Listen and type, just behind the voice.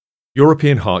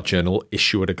European Heart Journal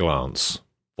Issue at a Glance,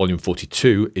 Volume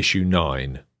 42, Issue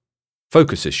 9.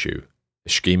 Focus Issue,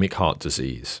 Ischaemic Heart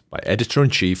Disease, by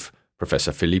Editor-in-Chief,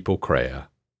 Professor Filippo Crea.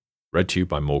 Read to you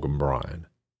by Morgan Bryan.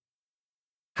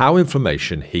 How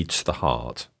Inflammation Heats the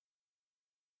Heart.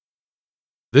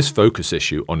 This focus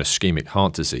issue on ischemic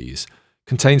heart disease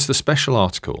contains the special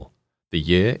article, The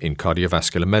Year in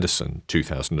Cardiovascular Medicine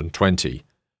 2020,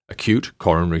 Acute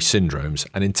Coronary Syndromes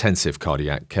and Intensive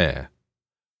Cardiac Care,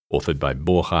 authored by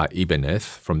Borja Ibanez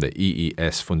from the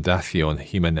EES Fundación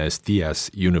Jiménez Díaz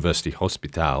University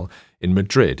Hospital in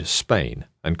Madrid, Spain,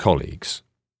 and colleagues.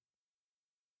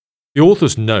 The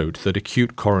authors note that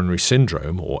acute coronary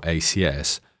syndrome, or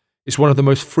ACS, is one of the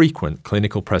most frequent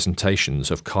clinical presentations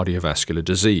of cardiovascular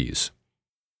disease.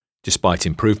 Despite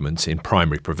improvements in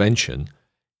primary prevention,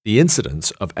 the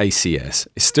incidence of ACS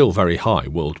is still very high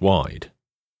worldwide.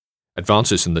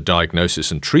 Advances in the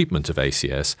diagnosis and treatment of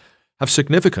ACS have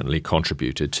significantly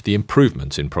contributed to the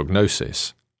improvement in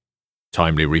prognosis.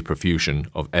 Timely reperfusion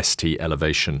of ST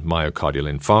elevation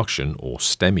myocardial infarction, or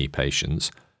STEMI patients,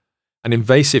 and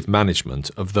invasive management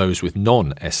of those with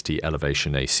non-ST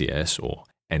elevation ACS, or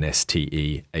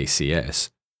NSTE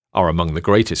ACS, are among the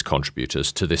greatest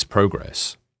contributors to this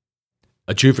progress.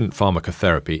 Adjuvant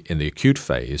pharmacotherapy in the acute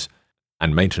phase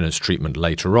and maintenance treatment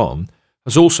later on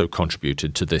has also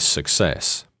contributed to this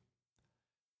success.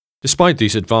 Despite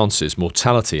these advances,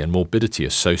 mortality and morbidity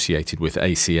associated with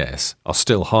ACS are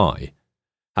still high,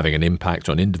 having an impact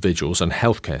on individuals and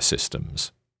healthcare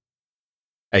systems.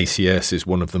 ACS is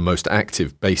one of the most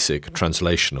active basic,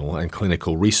 translational, and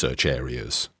clinical research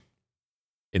areas.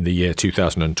 In the year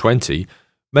 2020,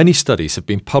 many studies have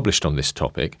been published on this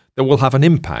topic that will have an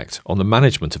impact on the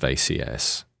management of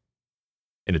ACS.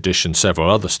 In addition, several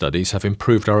other studies have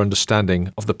improved our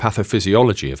understanding of the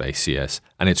pathophysiology of ACS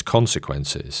and its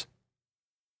consequences.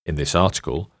 In this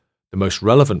article, the most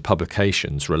relevant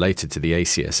publications related to the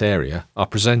ACS area are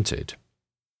presented.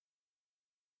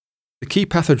 The key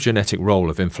pathogenetic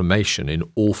role of inflammation in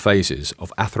all phases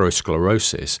of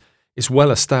atherosclerosis is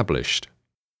well established.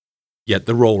 Yet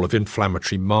the role of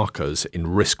inflammatory markers in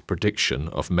risk prediction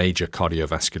of major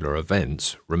cardiovascular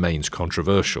events remains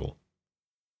controversial.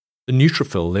 The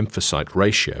neutrophil lymphocyte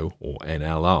ratio, or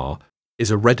NLR, is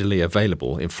a readily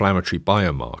available inflammatory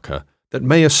biomarker that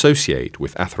may associate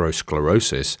with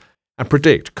atherosclerosis and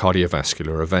predict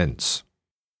cardiovascular events.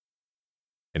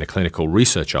 In a clinical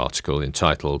research article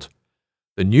entitled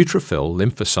The Neutrophil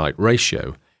Lymphocyte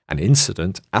Ratio and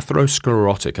Incident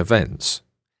Atherosclerotic Events,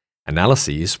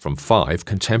 Analyses from 5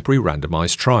 Contemporary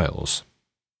Randomized Trials,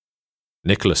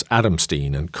 Nicholas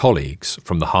Adamstein and colleagues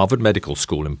from the Harvard Medical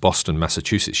School in Boston,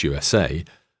 Massachusetts, USA,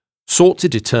 sought to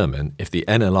determine if the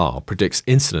NLR predicts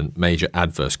incident major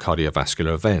adverse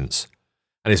cardiovascular events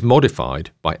and is modified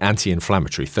by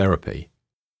anti-inflammatory therapy.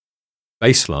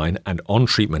 Baseline and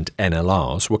on-treatment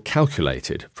NLRs were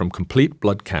calculated from complete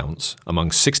blood counts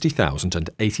among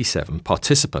 60,087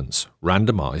 participants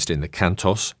randomized in the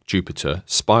CANTOS, JUPITER,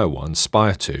 SPIRE-1,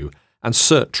 SPIRE-2, and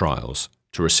CERT trials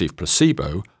to receive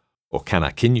placebo or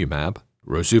canakinumab,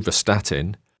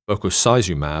 rosuvastatin,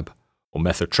 bococizumab, or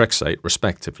methotrexate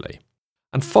respectively,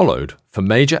 and followed for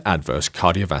major adverse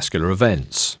cardiovascular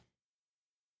events.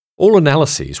 All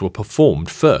analyses were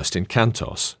performed first in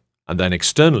CANTOS and then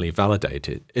externally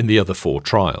validated in the other 4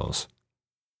 trials.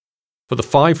 For the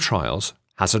 5 trials,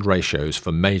 hazard ratios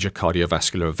for major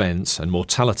cardiovascular events and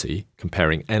mortality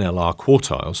comparing NLR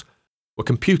quartiles were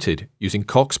computed using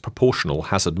Cox proportional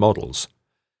hazard models,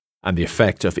 and the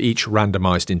effect of each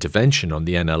randomized intervention on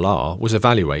the NLR was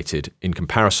evaluated in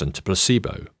comparison to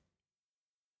placebo.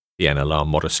 The NLR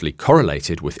modestly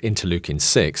correlated with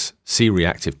interleukin-6,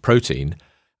 C-reactive protein,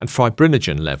 and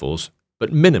fibrinogen levels,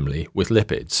 but minimally with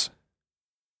lipids.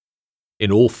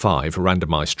 In all 5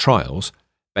 randomized trials,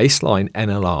 baseline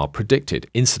NLR predicted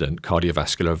incident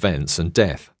cardiovascular events and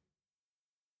death.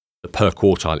 The per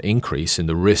quartile increase in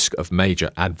the risk of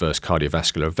major adverse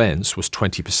cardiovascular events was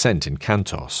 20% in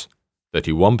CANTOS,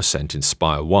 31% in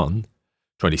SPIRE-1,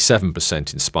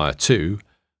 27% in SPIRE-2,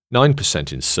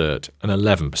 9% in CERT, and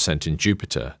 11% in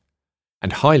JUPITER,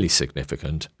 and highly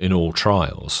significant in all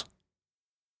trials.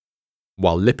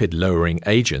 While lipid-lowering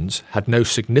agents had no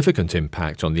significant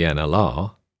impact on the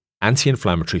NLR,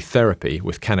 anti-inflammatory therapy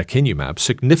with canakinumab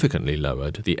significantly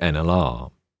lowered the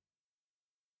NLR.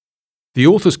 The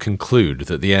authors conclude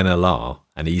that the NLR,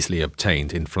 an easily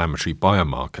obtained inflammatory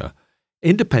biomarker,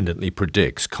 independently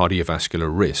predicts cardiovascular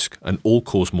risk and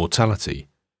all-cause mortality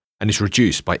and is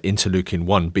reduced by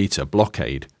interleukin-1 beta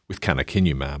blockade with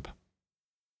canakinumab.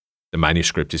 The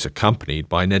manuscript is accompanied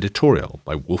by an editorial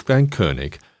by Wolfgang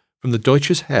Koenig from the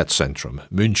Deutsches Herzzentrum,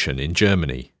 München in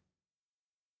Germany.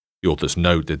 The authors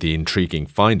note that the intriguing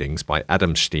findings by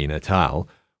Adamstein et al.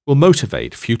 Will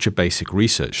motivate future basic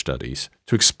research studies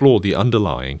to explore the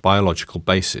underlying biological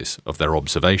basis of their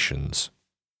observations.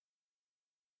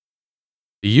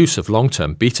 The use of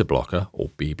long-term beta blocker or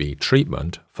BB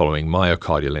treatment following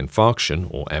myocardial infarction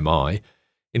or MI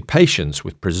in patients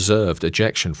with preserved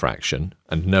ejection fraction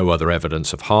and no other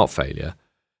evidence of heart failure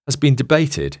has been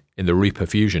debated in the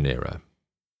reperfusion era.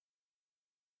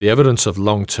 The evidence of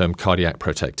long-term cardiac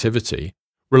protectivity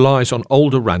relies on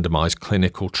older randomized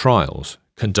clinical trials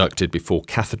conducted before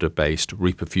catheter-based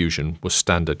reperfusion was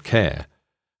standard care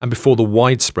and before the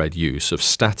widespread use of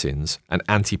statins and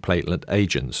antiplatelet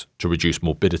agents to reduce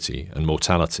morbidity and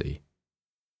mortality.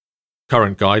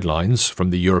 Current guidelines from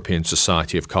the European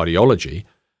Society of Cardiology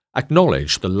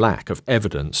acknowledge the lack of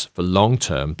evidence for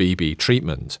long-term BB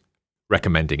treatment,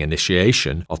 recommending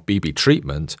initiation of BB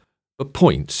treatment but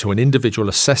point to an individual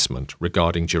assessment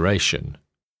regarding duration.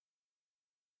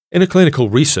 In a clinical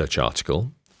research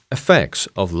article, effects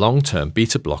of long-term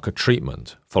beta blocker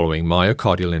treatment following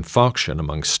myocardial infarction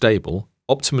among stable,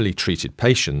 optimally treated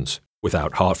patients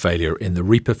without heart failure in the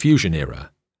reperfusion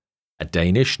era, a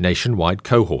Danish nationwide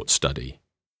cohort study.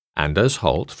 Anders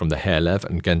Holt from the Herlev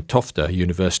and Gentofte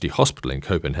University Hospital in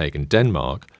Copenhagen,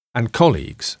 Denmark, and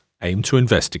colleagues aim to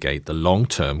investigate the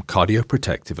long-term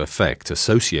cardioprotective effect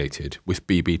associated with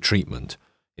BB treatment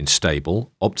in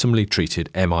stable, optimally treated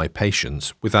MI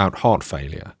patients without heart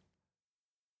failure.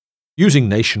 Using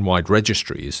nationwide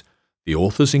registries, the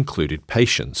authors included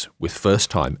patients with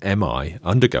first-time MI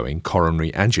undergoing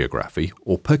coronary angiography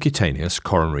or percutaneous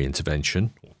coronary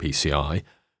intervention, or PCI,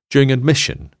 during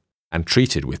admission and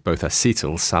treated with both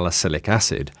acetyl salicylic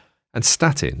acid and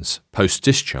statins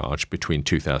post-discharge between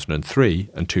 2003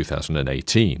 and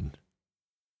 2018.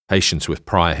 Patients with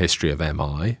prior history of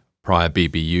MI, prior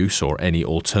BB use or any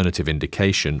alternative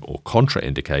indication or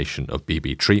contraindication of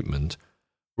BB treatment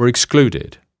were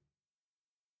excluded.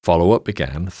 Follow-up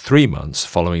began 3 months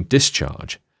following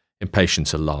discharge in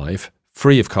patients alive,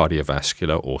 free of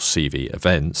cardiovascular or CV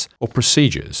events or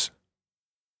procedures.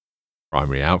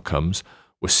 Primary outcomes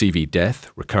were CV death,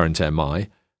 recurrent MI,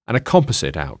 and a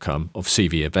composite outcome of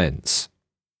CV events.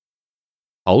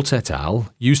 Holt et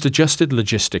al. Used adjusted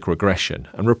logistic regression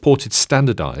and reported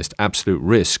standardized absolute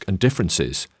risk and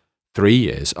differences 3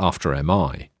 years after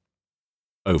MI.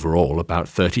 Overall, about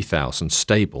 30,000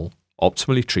 stable,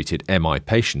 optimally treated MI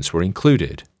patients were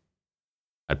included.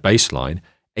 At baseline,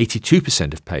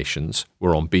 82% of patients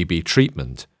were on BB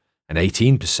treatment and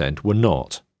 18% were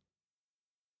not.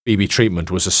 BB treatment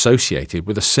was associated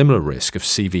with a similar risk of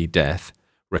CV death,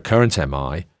 recurrent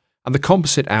MI, and the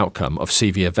composite outcome of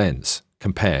CV events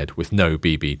compared with no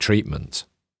BB treatment.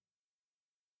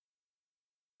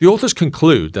 The authors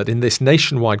conclude that in this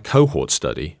nationwide cohort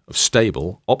study of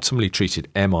stable, optimally treated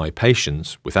MI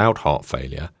patients without heart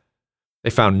failure, they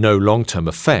found no long-term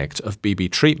effect of BB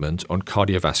treatment on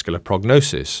cardiovascular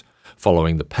prognosis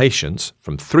following the patients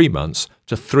from 3 months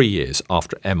to 3 years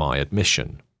after MI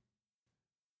admission.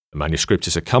 The manuscript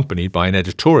is accompanied by an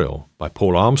editorial by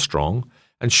Paul Armstrong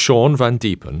and Sean Van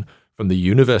Diepen from the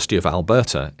University of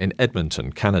Alberta in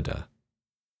Edmonton, Canada.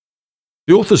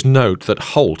 The authors note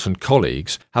that Holt and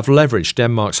colleagues have leveraged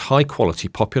Denmark's high-quality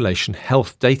population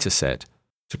health dataset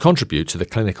to contribute to the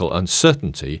clinical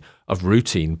uncertainty of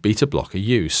routine beta blocker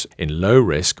use in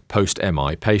low-risk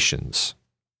post-MI patients.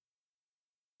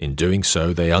 In doing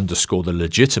so, they underscore the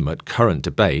legitimate current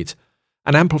debate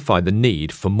and amplify the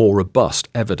need for more robust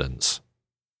evidence.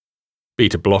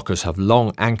 Beta blockers have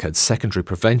long anchored secondary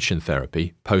prevention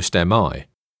therapy post-MI,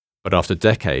 but after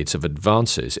decades of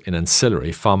advances in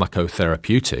ancillary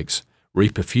pharmacotherapeutics,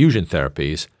 reperfusion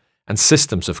therapies, and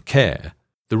systems of care,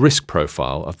 the risk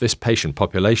profile of this patient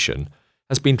population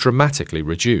has been dramatically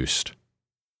reduced.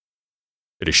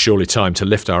 It is surely time to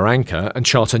lift our anchor and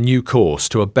chart a new course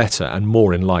to a better and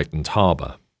more enlightened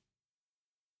harbour.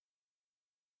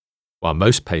 While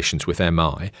most patients with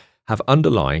MI have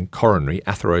underlying coronary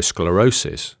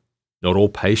atherosclerosis, not all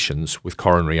patients with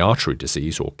coronary artery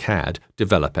disease or CAD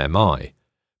develop MI,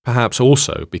 perhaps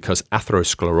also because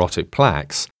atherosclerotic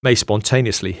plaques may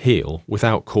spontaneously heal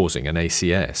without causing an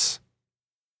ACS.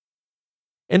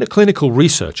 In a clinical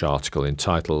research article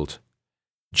entitled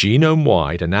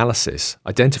Genome-Wide Analysis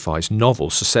Identifies Novel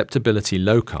Susceptibility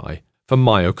Loci for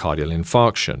Myocardial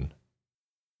Infarction,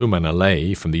 Uman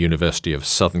Alei from the University of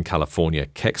Southern California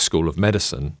Keck School of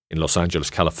Medicine in Los Angeles,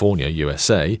 California,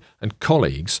 USA, and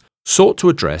colleagues sought to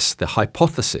address the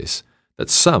hypothesis that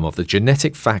some of the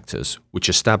genetic factors which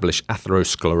establish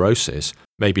atherosclerosis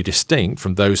may be distinct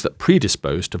from those that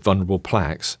predispose to vulnerable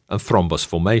plaques and thrombus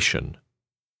formation.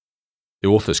 The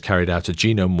authors carried out a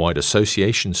genome-wide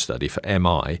association study for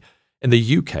MI in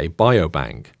the UK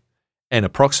Biobank, N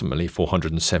approximately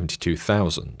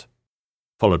 472,000,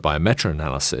 followed by a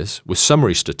meta-analysis with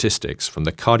summary statistics from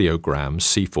the Cardiograms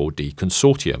C4D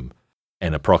Consortium,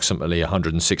 N approximately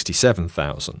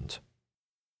 167,000.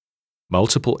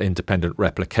 Multiple independent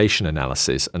replication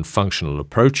analysis and functional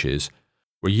approaches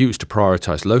were used to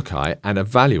prioritize loci and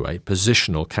evaluate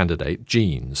positional candidate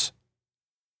genes.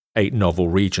 8 novel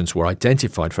regions were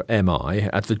identified for MI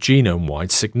at the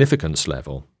genome-wide significance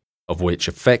level, of which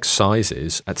effect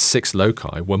sizes at 6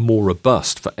 loci were more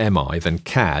robust for MI than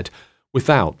CAD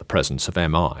without the presence of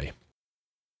MI.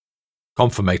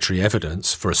 Confirmatory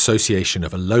evidence for association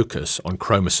of a locus on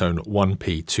chromosome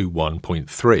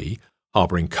 1p21.3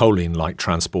 harboring choline-like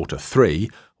transporter 3,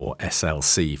 or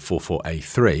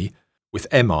SLC44A3, with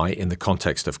MI in the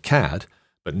context of CAD,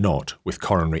 but not with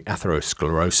coronary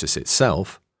atherosclerosis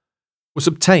itself, was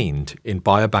obtained in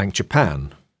Biobank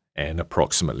Japan, N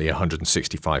approximately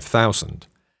 165,000,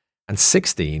 and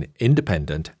 16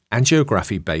 independent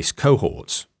angiography-based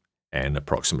cohorts, N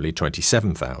approximately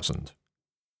 27,000.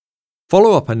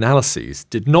 Follow-up analyses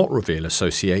did not reveal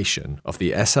association of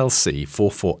the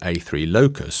SLC44A3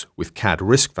 locus with CAD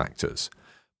risk factors,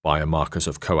 biomarkers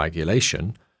of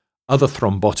coagulation, other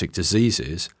thrombotic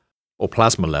diseases, or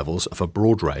plasma levels of a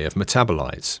broad array of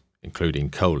metabolites, including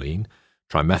choline,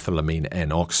 trimethylamine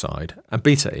N-oxide, and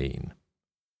betaine.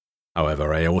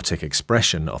 However, aortic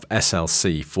expression of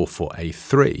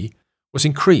SLC44A3 was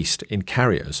increased in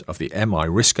carriers of the MI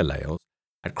risk alleles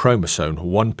at chromosome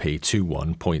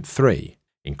 1p21.3,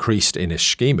 increased in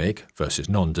ischemic versus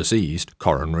non-diseased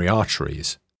coronary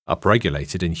arteries,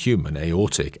 upregulated in human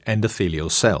aortic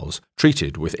endothelial cells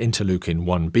treated with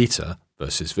interleukin-1 beta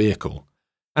versus vehicle,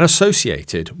 and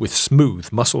associated with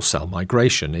smooth muscle cell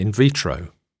migration in vitro.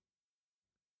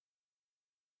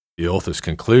 The authors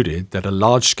concluded that a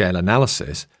large-scale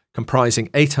analysis comprising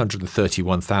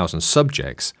 831,000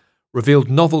 subjects revealed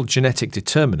novel genetic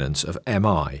determinants of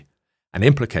MI and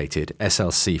implicated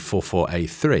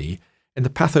SLC44A3 in the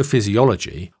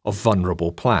pathophysiology of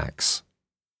vulnerable plaques.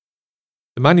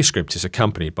 The manuscript is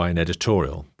accompanied by an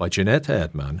editorial by Jeanette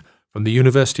Erdmann from the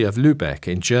University of Lübeck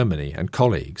in Germany and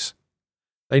colleagues.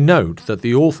 They note that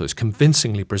the authors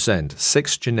convincingly present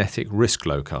 6 genetic risk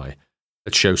loci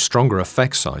that show stronger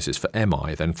effect sizes for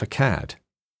MI than for CAD.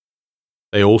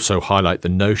 They also highlight the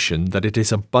notion that it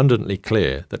is abundantly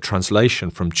clear that translation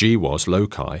from GWAS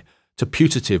loci to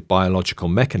putative biological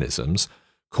mechanisms,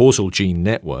 causal gene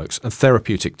networks, and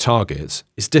therapeutic targets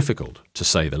is difficult, to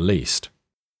say the least.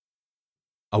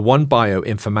 A one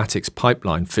bioinformatics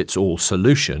pipeline-fits-all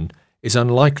solution is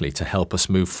unlikely to help us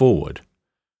move forward.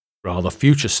 Rather,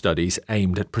 future studies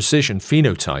aimed at precision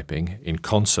phenotyping in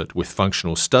concert with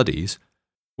functional studies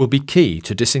will be key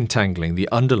to disentangling the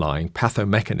underlying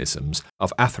pathomechanisms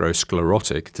of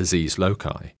atherosclerotic disease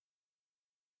loci.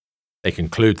 They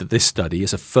conclude that this study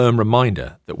is a firm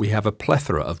reminder that we have a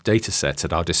plethora of datasets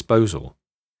at our disposal,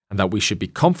 and that we should be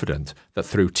confident that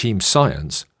through team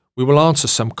science we will answer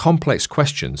some complex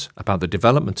questions about the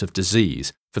development of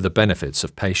disease for the benefits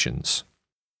of patients.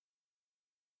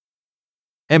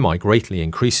 MI greatly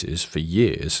increases for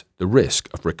years the risk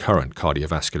of recurrent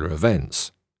cardiovascular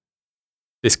events.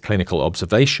 This clinical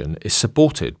observation is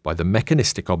supported by the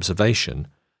mechanistic observation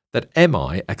that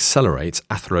MI accelerates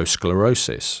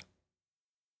atherosclerosis.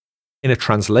 In a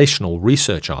translational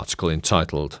research article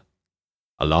entitled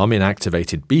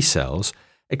 "Alarmin-activated B cells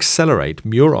accelerate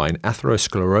murine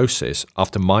atherosclerosis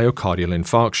after myocardial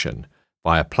infarction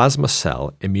via plasma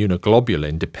cell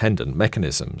immunoglobulin-dependent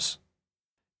mechanisms,"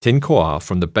 Tin Koa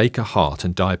from the Baker Heart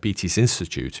and Diabetes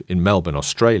Institute in Melbourne,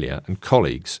 Australia, and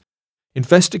colleagues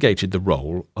investigated the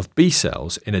role of B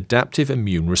cells in adaptive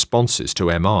immune responses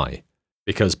to MI,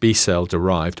 because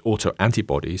B-cell-derived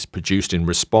autoantibodies produced in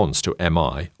response to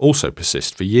MI also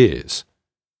persist for years.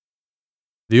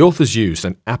 The authors used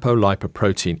an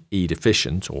apolipoprotein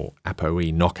E-deficient or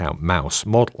ApoE knockout mouse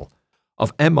model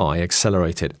of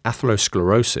MI-accelerated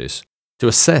atherosclerosis to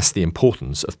assess the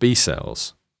importance of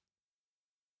B-cells.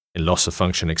 In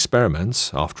loss-of-function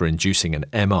experiments, after inducing an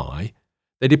MI,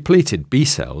 they depleted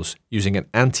B-cells using an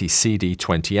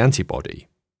anti-CD20 antibody.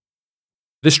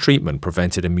 This treatment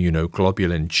prevented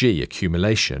immunoglobulin G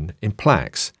accumulation in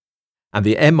plaques, and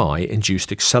the MI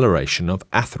induced acceleration of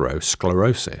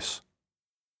atherosclerosis.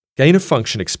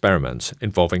 Gain-of-function experiments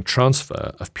involving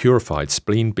transfer of purified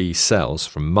spleen B cells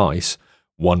from mice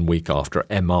 1 week after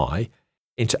MI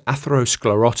into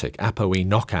atherosclerotic ApoE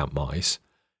knockout mice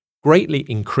greatly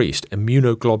increased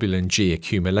immunoglobulin G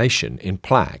accumulation in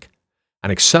plaque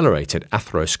and accelerated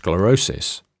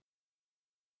atherosclerosis.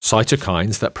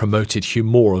 Cytokines that promoted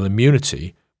humoral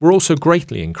immunity were also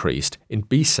greatly increased in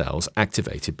B cells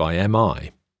activated by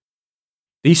MI.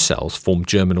 These cells formed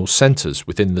germinal centers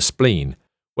within the spleen,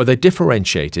 where they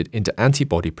differentiated into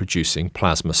antibody-producing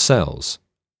plasma cells.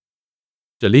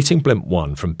 Deleting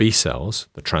BLIMP1 from B cells,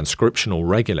 the transcriptional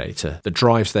regulator that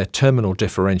drives their terminal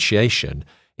differentiation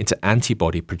into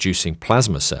antibody-producing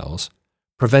plasma cells,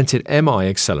 prevented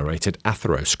MI-accelerated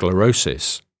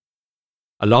atherosclerosis.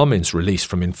 Alarmins released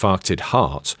from infarcted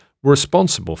hearts were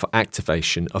responsible for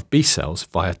activation of B cells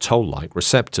via toll-like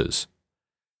receptors.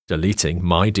 Deleting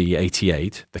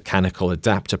MyD88, the canonical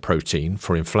adapter protein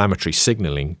for inflammatory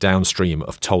signaling downstream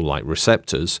of toll-like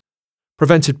receptors,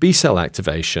 prevented B cell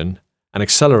activation and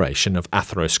acceleration of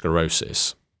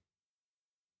atherosclerosis.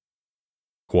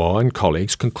 Guo and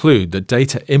colleagues conclude that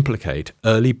data implicate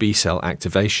early B cell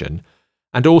activation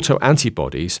and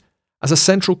autoantibodies as a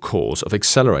central cause of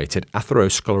accelerated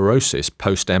atherosclerosis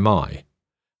post-MI,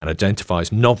 and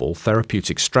identifies novel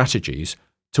therapeutic strategies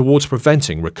towards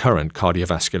preventing recurrent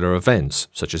cardiovascular events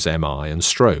such as MI and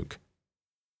stroke.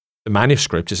 The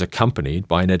manuscript is accompanied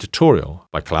by an editorial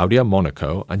by Claudia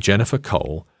Monaco and Jennifer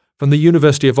Cole from the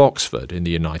University of Oxford in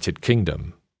the United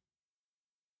Kingdom.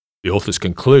 The authors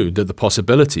conclude that the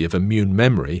possibility of immune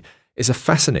memory is a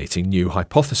fascinating new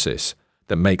hypothesis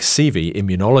that makes CV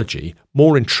immunology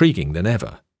more intriguing than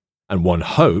ever, and one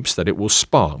hopes that it will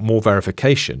spark more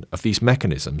verification of these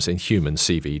mechanisms in human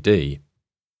CVD.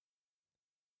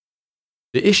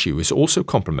 The issue is also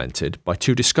complemented by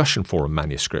two discussion forum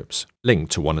manuscripts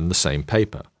linked to one and the same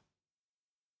paper.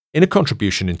 In a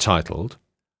contribution entitled,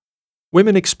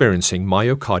 "Women experiencing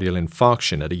myocardial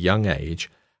infarction at a young age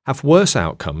have worse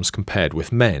outcomes compared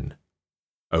with men,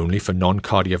 only for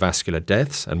non-cardiovascular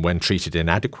deaths and when treated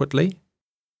inadequately?"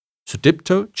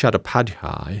 Sudipto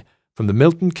Chattopadhyay from the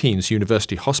Milton Keynes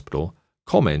University Hospital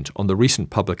comment on the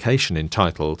recent publication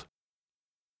entitled,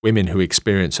 "Women who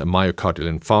experience a myocardial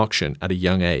infarction at a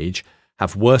young age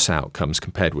have worse outcomes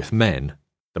compared with men,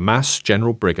 the Mass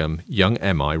General Brigham Young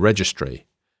MI Registry,"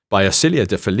 by Ercilia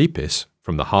de Filippis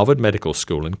from the Harvard Medical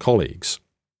School and colleagues.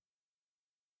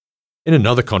 In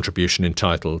another contribution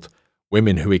entitled,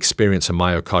 "Women who experience a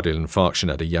myocardial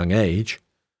infarction at a young age,"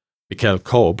 Michael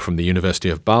Korb from the University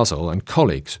of Basel and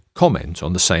colleagues comment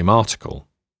on the same article.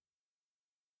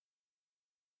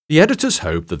 The editors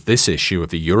hope that this issue of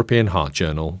the European Heart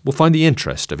Journal will find the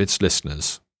interest of its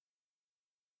listeners.